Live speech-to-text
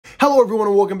Hello everyone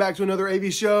and welcome back to another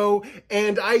AV show,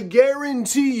 and I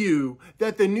guarantee you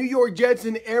that the New York Jets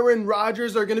and Aaron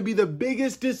Rodgers are going to be the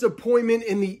biggest disappointment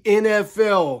in the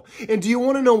NFL. And do you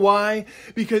want to know why?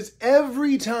 Because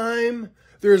every time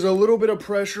there's a little bit of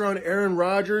pressure on Aaron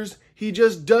Rodgers, he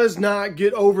just does not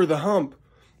get over the hump.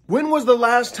 When was the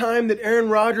last time that Aaron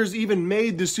Rodgers even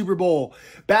made the Super Bowl?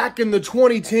 Back in the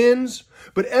 2010s?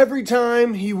 But every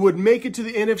time he would make it to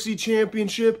the NFC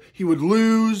Championship, he would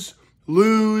lose. And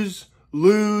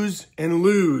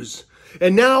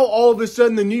now all of a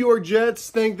sudden the New York Jets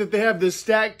think that they have this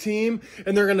stacked team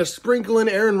and they're going to sprinkle in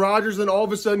Aaron Rodgers and all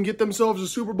of a sudden get themselves a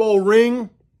Super Bowl ring?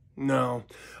 No,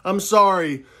 I'm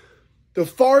sorry. The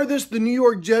farthest the New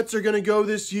York Jets are going to go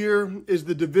this year is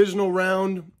the divisional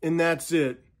round, and that's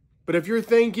it. But if you're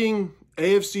thinking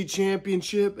AFC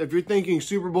Championship, if you're thinking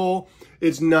Super Bowl,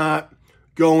 it's not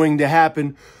going to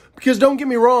happen. Because don't get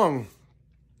me wrong,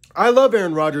 I love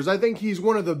Aaron Rodgers. I think he's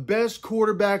one of the best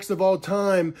quarterbacks of all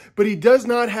time, but he does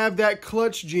not have that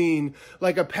clutch gene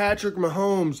like a Patrick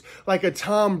Mahomes, like a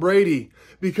Tom Brady.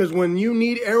 Because when you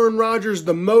need Aaron Rodgers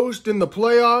the most in the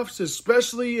playoffs,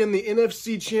 especially in the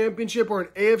NFC Championship or an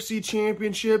AFC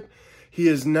Championship, he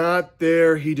is not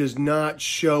there. He does not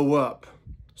show up.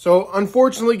 So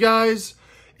unfortunately, guys,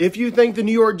 if you think the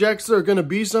New York Jets are going to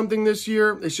be something this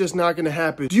year, it's just not going to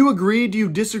happen. Do you agree? Do you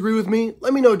disagree with me?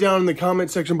 Let me know down in the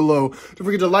comment section below. Don't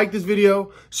forget to like this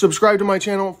video, subscribe to my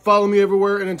channel, follow me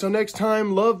everywhere, and until next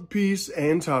time, love, peace,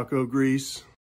 and taco grease.